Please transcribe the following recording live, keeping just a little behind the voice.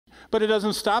But it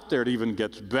doesn't stop there. It even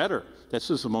gets better. This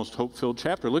is the most hope-filled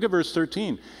chapter. Look at verse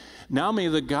 13. Now may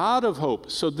the God of hope.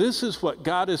 So this is what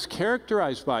God is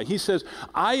characterized by. He says,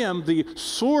 I am the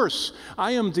source.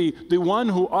 I am the one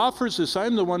who offers this.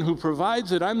 I'm the one who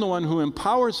provides it. I'm the one who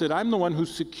empowers it. I'm the one who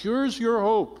secures your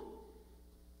hope.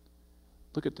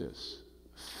 Look at this.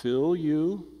 Fill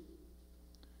you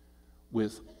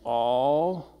with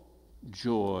all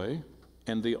joy.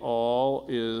 And the all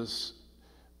is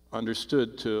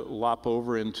understood to lop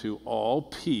over into all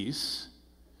peace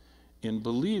in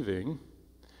believing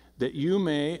that you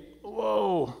may,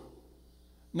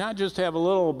 not just have a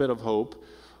little bit of hope,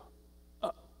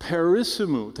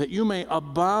 perissimo, that you may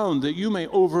abound, that you may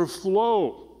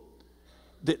overflow,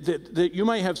 that you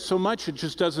might have so much it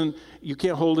just doesn't, you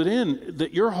can't hold it in,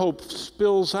 that your hope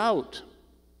spills out.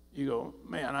 You go,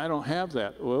 man, I don't have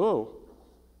that. Whoa,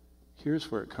 here's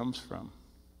where it comes from.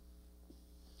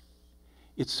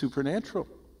 It's supernatural.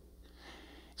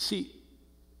 See,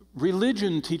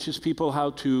 religion teaches people how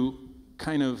to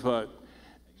kind of,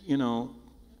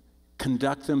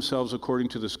 conduct themselves according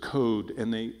to this code,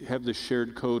 and they have this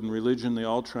shared code in religion. They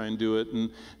all try and do it, and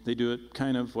they do it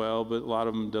kind of well, but a lot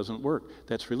of them doesn't work.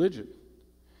 That's religion.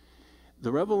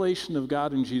 The revelation of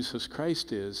God in Jesus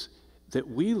Christ is that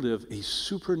we live a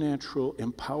supernatural,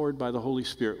 empowered by the Holy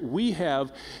Spirit. We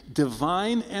have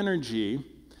divine energy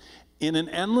in an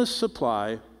endless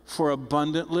supply for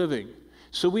abundant living.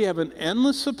 So we have an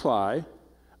endless supply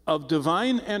of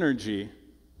divine energy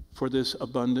for this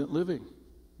abundant living.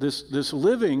 This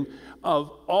living of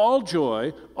all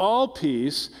joy, all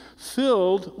peace,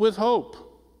 filled with hope.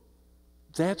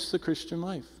 That's the Christian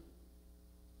life.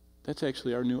 That's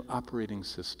actually our new operating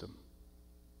system.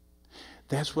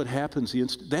 That's what happens.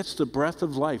 That's the breath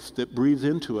of life that breathed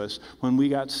into us when we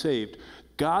got saved.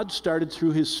 God started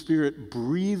through His Spirit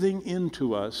breathing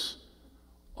into us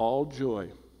all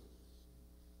joy,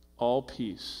 all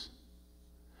peace,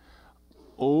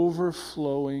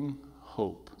 overflowing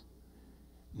hope.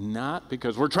 Not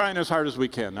because we're trying as hard as we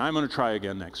can. I'm going to try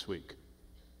again next week.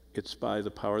 It's by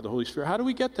the power of the Holy Spirit. How do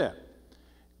we get that?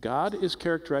 God is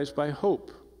characterized by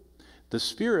hope. The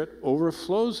Spirit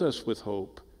overflows us with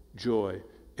hope, joy,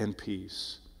 and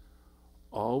peace.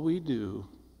 All we do,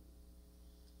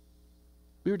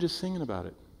 we were just singing about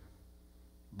it.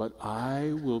 But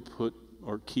I will put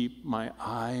or keep my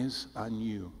eyes on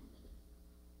you.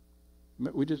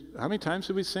 How many times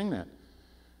did we sing that?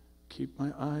 Keep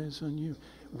my eyes on you.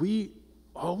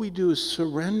 All we do is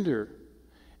surrender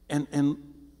and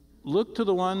look to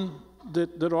the one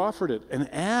that offered it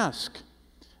and ask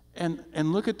and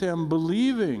look at them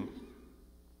believing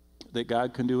that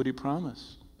God can do what He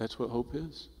promised. That's what hope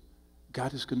is.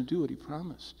 God is going to do what He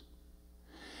promised.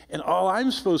 And all I'm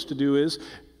supposed to do is,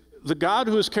 the God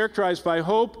who is characterized by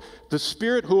hope, the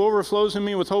Spirit who overflows in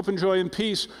me with hope and joy and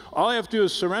peace, all I have to do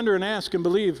is surrender and ask and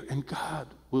believe, and God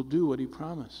will do what He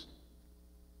promised.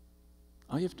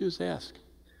 All you have to do is ask.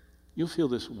 You'll feel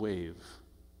this wave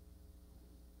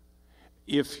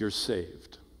if you're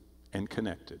saved and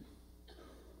connected.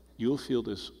 You'll feel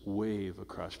this wave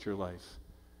across your life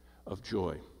of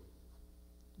joy.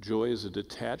 Joy is a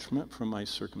detachment from my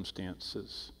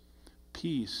circumstances.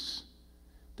 Peace,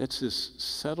 that's this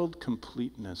settled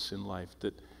completeness in life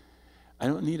that I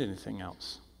don't need anything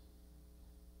else.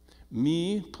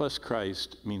 Me plus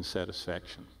Christ means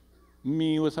satisfaction.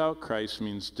 Me without Christ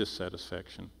means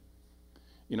dissatisfaction.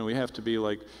 We have to be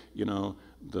like,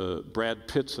 the Brad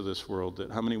Pitts of this world. That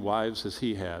how many wives has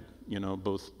he had?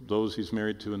 Both those he's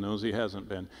married to and those he hasn't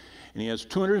been. And he has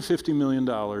 $250 million,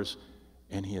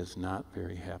 and he is not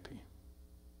very happy.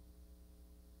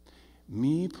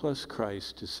 Me plus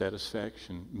Christ is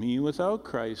satisfaction. Me without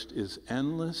Christ is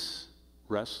endless,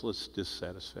 restless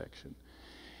dissatisfaction.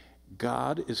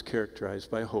 God is characterized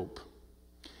by hope.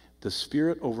 The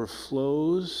Spirit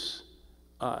overflows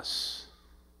us,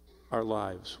 our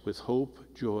lives, with hope,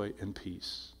 joy, and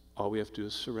peace. All we have to do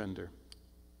is surrender.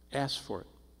 Ask for it.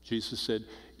 Jesus said,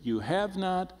 you have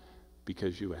not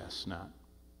because you ask not,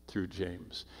 through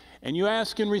James. And you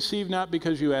ask and receive not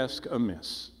because you ask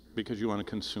amiss, because you want to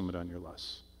consume it on your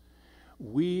lusts.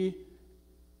 We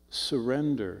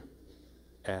surrender,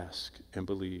 ask, and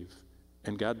believe.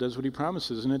 And God does what He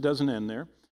promises, and it doesn't end there.